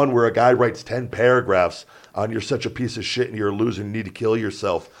get one where a guy writes 10 paragraphs on you're such a piece of shit and you're a loser and you need to kill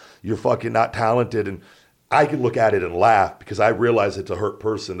yourself. You're fucking not talented. And I can look at it and laugh because I realize it's a hurt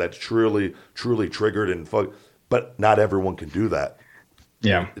person that's truly, truly triggered and but not everyone can do that.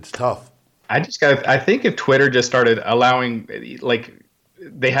 Yeah. It's tough. I think if Twitter just started allowing, like,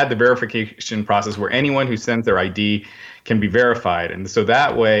 they had the verification process where anyone who sends their ID can be verified. And so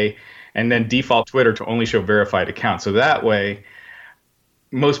that way, and then default Twitter to only show verified accounts. So that way,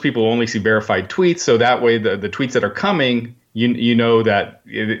 most people only see verified tweets. So that way, the tweets that are coming, you know that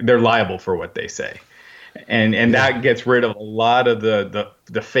they're liable for what they say. And that gets rid of a lot of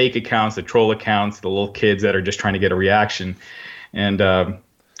the fake accounts, the troll accounts, the little kids that are just trying to get a reaction. And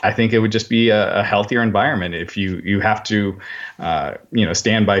I think it would just be a healthier environment if you have to,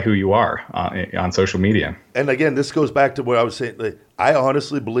 stand by who you are on social media. And again, this goes back to what I was saying. Like, I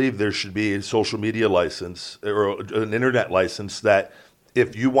honestly believe there should be a social media license or an internet license that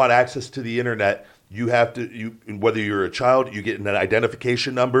if you want access to the internet, you have to, whether you're a child, you get an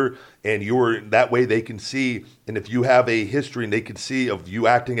identification number, and that way they can see. And if you have a history and they can see of you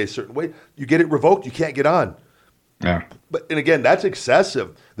acting a certain way, you get it revoked. You can't get on. Yeah. And again, that's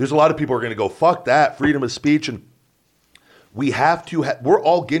excessive. There's a lot of people who are going to go, fuck that, freedom of speech. And we have to, we're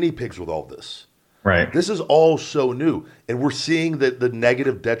all guinea pigs with all this. Right. This is all so new. And we're seeing the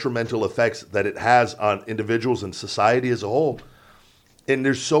negative detrimental effects that it has on individuals and society as a whole. And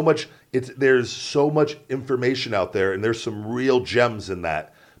there's so much information out there, and there's some real gems in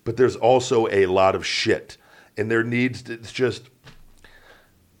that. But there's also a lot of shit. And it's just,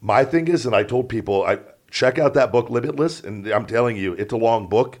 my thing is, and I told people, check out that book, Limitless, and I'm telling you, it's a long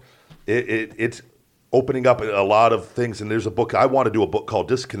book. It's opening up a lot of things, and there's a book, I want to do a book called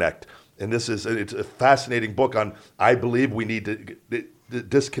Disconnect, and it's a fascinating book on, I believe we need to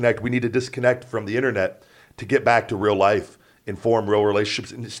disconnect. We need to disconnect from the internet to get back to real life and form real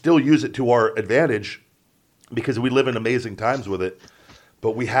relationships and still use it to our advantage because we live in amazing times with it,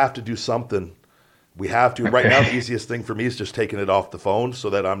 but we have to do something. We have to. Right now, the easiest thing for me is just taking it off the phone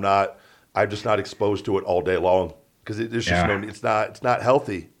so that I'm just not exposed to it all day long because there's just it's not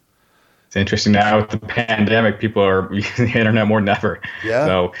healthy. It's interesting now with the pandemic, people are using the internet more than ever. Yeah.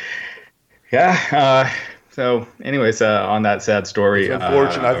 So, yeah. So anyways, on that sad story. It's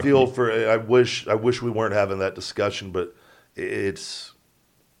unfortunate. I feel I wish we weren't having that discussion, but we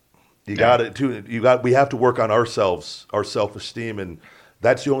have to work on ourselves, our self-esteem. And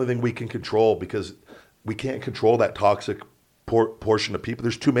that's the only thing we can control because we can't control that toxic portion of people.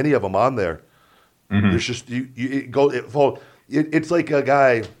 There's too many of them on there. Mm-hmm. There's just it's like a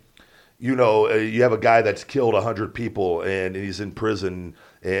guy, you have a guy that's killed 100 people and he's in prison,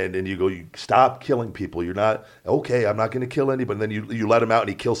 and you stop killing people. You're not okay. I'm not going to kill anybody. And then you let him out and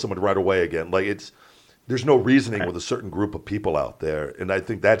he kills someone right away again. Like there's no reasoning with a certain group of people out there, and I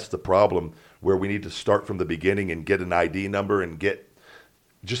think that's the problem where we need to start from the beginning and get an ID number and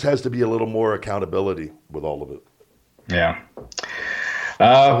just has to be a little more accountability with all of it. Yeah.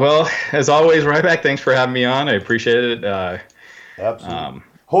 Well, as always, Ryback, thanks for having me on. I appreciate it. Absolutely.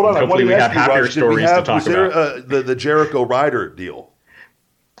 Hold on, I hopefully wanted we to have ask you, happier Raj, stories to talk was there about. the Jericho Ryder deal?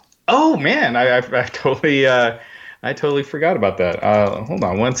 Oh man, I totally forgot about that. Hold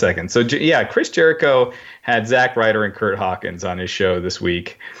on one second. So yeah, Chris Jericho had Zack Ryder and Kurt Hawkins on his show this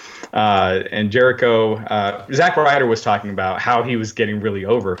week. And Zack Ryder was talking about how he was getting really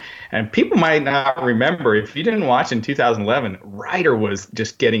over. And people might not remember, if you didn't watch in 2011, Ryder was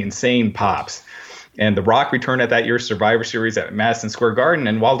just getting insane pops. And The Rock returned at that year's Survivor Series at Madison Square Garden.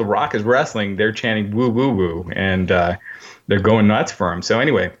 And while The Rock is wrestling, they're chanting woo, woo, woo. And they're going nuts for him. So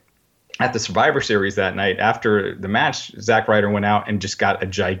anyway, at the Survivor Series that night, after the match, Zack Ryder went out and just got a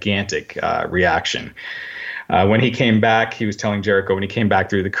gigantic reaction. When he came back, he was telling Jericho when he came back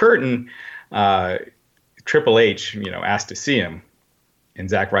through the curtain, Triple H, asked to see him. And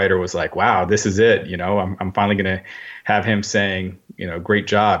Zack Ryder was like, wow, this is it. I'm finally going to have him saying, great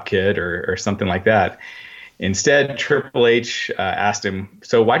job, kid, or something like that. Instead, Triple H asked him,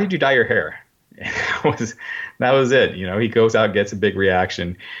 so why did you dye your hair? And that was it. He goes out, gets a big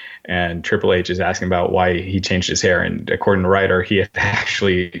reaction. And Triple H is asking about why he changed his hair. And according to Ryder, he had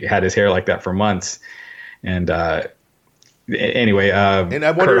actually had his hair like that for months. And anyway, and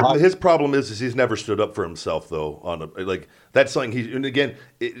I wonder his problem is he's never stood up for himself though. That's something and again,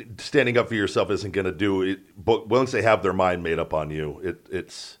 standing up for yourself isn't going to do it. But once they have their mind made up on you,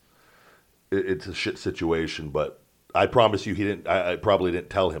 it's a shit situation. But I promise you, I probably didn't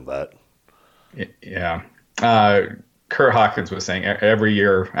tell him that. Yeah. Kurt Hawkins was saying every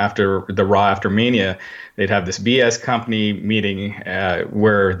year after the Raw after Mania, they'd have this BS company meeting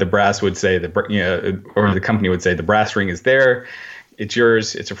where the brass would say or the company would say the brass ring is there, it's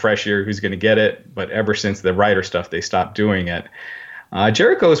yours, it's a fresh year, who's going to get it? But ever since the Ryder stuff, they stopped doing it.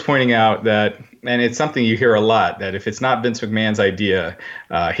 Jericho is pointing out that, and it's something you hear a lot, that if it's not Vince McMahon's idea,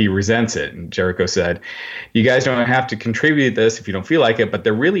 he resents it. And Jericho said, you guys don't have to contribute this if you don't feel like it, but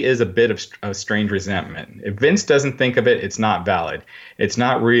there really is a bit of strange resentment. If Vince doesn't think of it, it's not valid. It's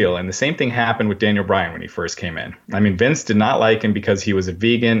not real. And the same thing happened with Daniel Bryan when he first came in. I mean, Vince did not like him because he was a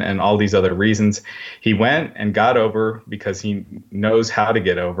vegan and all these other reasons. He went and got over because he knows how to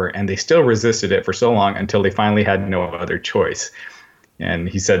get over, and they still resisted it for so long until they finally had no other choice. And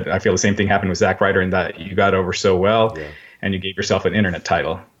he said, I feel the same thing happened with Zack Ryder in that you got over so well and you gave yourself an internet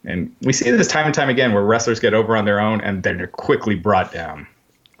title. And we see this time and time again where wrestlers get over on their own and then they're quickly brought down.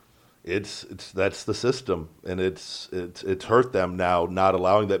 That's the system, and it's hurt them now not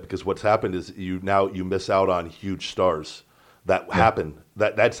allowing that, because what's happened is you miss out on huge stars that happen.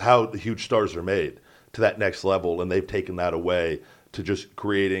 That's how the huge stars are made to that next level, and they've taken that away to just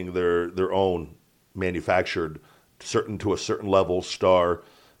creating their own manufactured to a certain level star,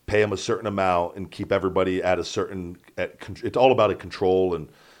 pay them a certain amount, and keep everybody at a certain. It's all about a control, and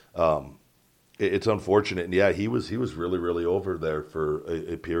it's unfortunate. And yeah, he was really, really over there for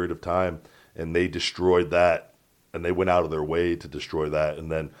a period of time, and they destroyed that, and they went out of their way to destroy that,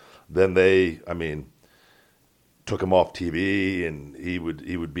 and then they, took him off TV, and he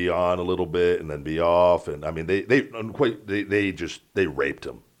would be on a little bit and then be off, and they raped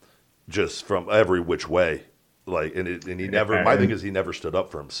him just from every which way. And he never. My thing is, he never stood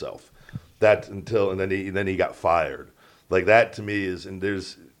up for himself. And then he got fired. Like that to me is, and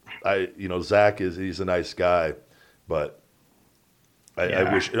there's, Zach he's a nice guy, but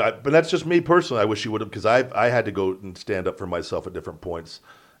I wish. But that's just me personally. I wish he would have, because I had to go and stand up for myself at different points,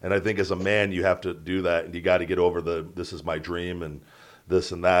 and I think as a man you have to do that, and you got to get over this is my dream and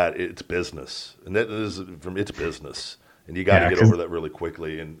this and that. It's business, and it's business, and you got to get over that really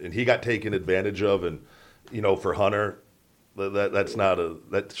quickly. And he got taken advantage of, and. For Hunter, that's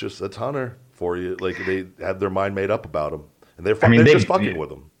Hunter for you. Like, they had their mind made up about him, and they're just fucking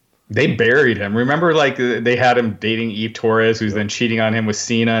with him. They buried him. Remember, they had him dating Eve Torres, who's then cheating on him with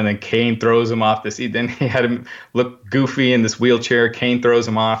Cena, and then Kane throws him off the seat. Then he had him look goofy in this wheelchair. Kane throws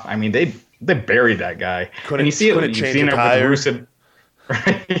him off. I mean, they buried that guy. And you see it with Rusev.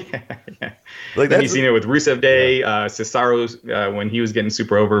 Right? Yeah. Then you've seen it with Rusev Day, Cesaro, when he was getting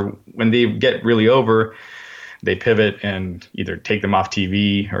super over. When they get really over, they pivot and either take them off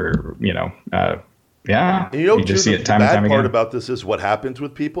TV or, you just see it time and time again. The bad part about this is what happens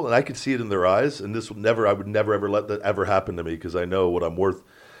with people, and I could see it in their eyes, and I would never ever let that ever happen to me, because I know what I'm worth.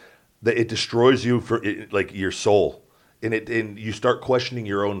 That it destroys you for your soul, and you start questioning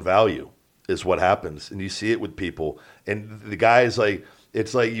your own value is what happens, and you see it with people, and the guys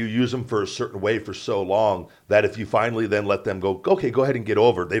it's like you use them for a certain way for so long that if you finally then let them go, okay, go ahead and get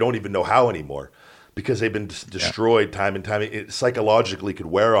over, they don't even know how anymore, because they've been destroyed time and time. It psychologically could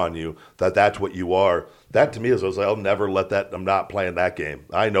wear on you that's what you are. That to me is, I'll never let that. I'm not playing that game.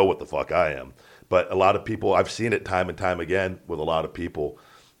 I know what the fuck I am. But a lot of people, I've seen it time and time again with a lot of people,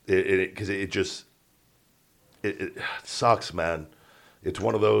 because it sucks, man. It's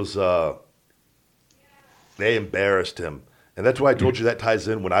one of those. They embarrassed him, and that's why I told you that ties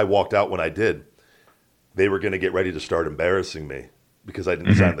in when I walked out when I did. They were going to get ready to start embarrassing me because I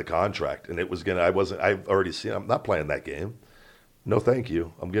didn't sign the contract, and it was gonna. I've already seen. I'm not playing that game. No, thank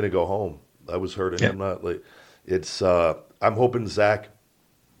you. I'm going to go home. I was hurting. I'm not like. It's. I'm hoping Zach.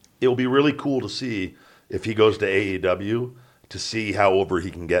 It'll be really cool to see if he goes to AEW to see how over he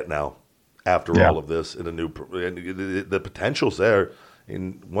can get now after all of this in a new. And the potential's there,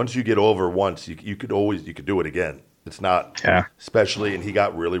 and once you get over once, you could do it again. It's not, especially, and he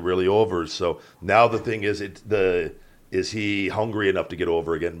got really, really over. So now the thing is, is he hungry enough to get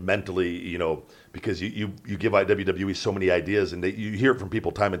over again mentally? You know, because you give WWE so many ideas, and you hear it from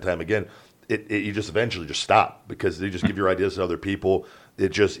people time and time again. You just eventually just stop because they just give your ideas to other people.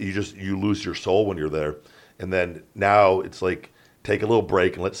 You lose your soul when you're there, and then now it's like take a little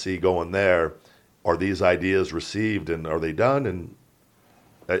break and let's see going there. Are these ideas received and are they done? And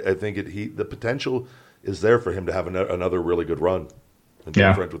I think the potential is there for him to have another really good run. And be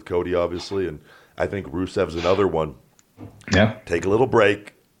friends with Cody, obviously, and I think Rusev's another one. Yeah. Take a little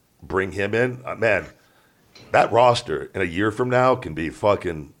break, bring him in. Man, that roster in a year from now can be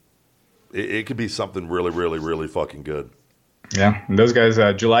fucking – it could be something really, really, really fucking good. Yeah, and those guys,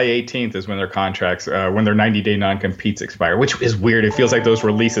 July 18th is when their contracts, when their 90-day non-competes expire, which is weird. It feels like those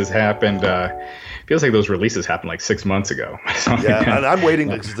releases happened like 6 months ago. Yeah, and I'm waiting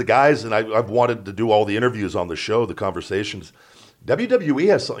because the guys, and I've wanted to do all the interviews on the show, the conversations. WWE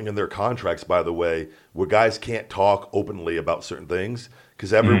has something in their contracts, by the way, where guys can't talk openly about certain things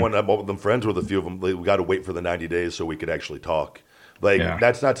because everyone, I'm friends with a few of them, we got to wait for the 90 days so we could actually talk.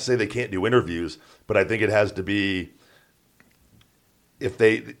 That's not to say they can't do interviews, but I think it has to be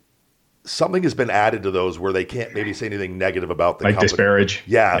something has been added to those where they can't maybe say anything negative about the company. Disparage.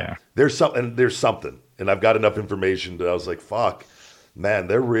 Yeah. There's something. And I've got enough information that I was like, fuck, man,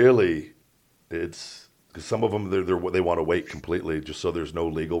 they're really, it's, because some of them, they want to wait completely just so there's no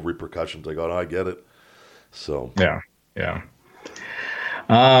legal repercussions. I go, no, I get it. So. Yeah.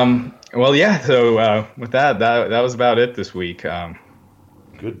 Well, yeah. So with that was about it this week.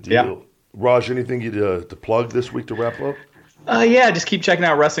 Good deal. Yeah. Raj, anything you to plug this week to wrap up? Just keep checking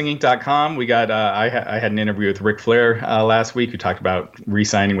out WrestlingInc.com. We got I had an interview with Ric Flair last week who talked about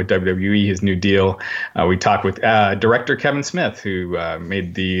re-signing with WWE, his new deal. We talked with director Kevin Smith, who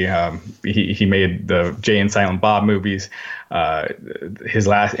made he made the Jay and Silent Bob movies.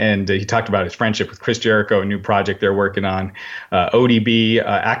 He talked about his friendship with Chris Jericho, a new project they're working on. ODB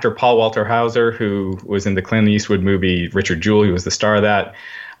actor Paul Walter Hauser, who was in the Clint Eastwood movie Richard Jewell, he was the star of that.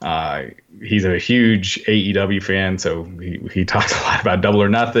 He's a huge AEW fan, so he talks a lot about Double or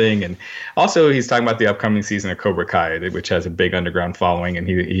Nothing, and also he's talking about the upcoming season of Cobra Kai, which has a big underground following, and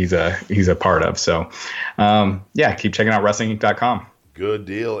he's a part of. So, keep checking out WrestlingInc.com. Good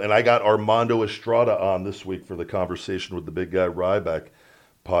deal. And I got Armando Estrada on this week for the Conversation with the Big Guy Ryback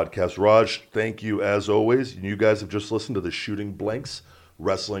podcast. Raj, thank you as always. You guys have just listened to the Shooting Blanks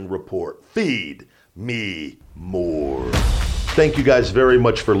Wrestling Report. Feed me more. Thank you guys very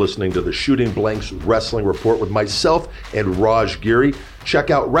much for listening to the Shooting Blanks Wrestling Report with myself and Raj Giri. Check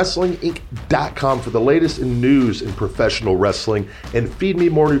out WrestlingInc.com for the latest in news in professional wrestling, and Feed Me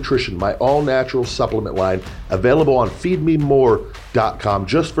More Nutrition, my all-natural supplement line, available on feedmemore.com.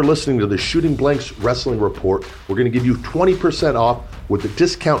 Just for listening to the Shooting Blanks Wrestling Report, we're going to give you 20% off with the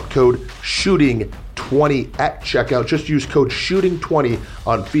discount code SHOOTING20 at checkout. Just use code SHOOTING20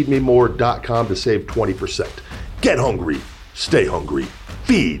 on feedmemore.com to save 20%. Get hungry. Stay hungry.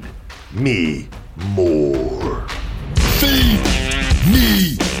 Feed me more. Feed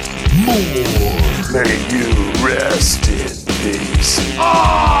me more. May you rest in peace.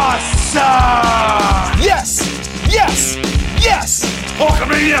 Awesome! Yes! Yes! Yes!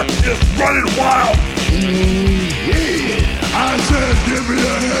 Hulkamania is running wild! Yeah! I said give me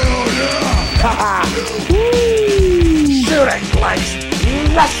a hell yeah! Shooting Blanks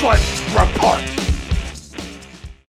Wrestling Report.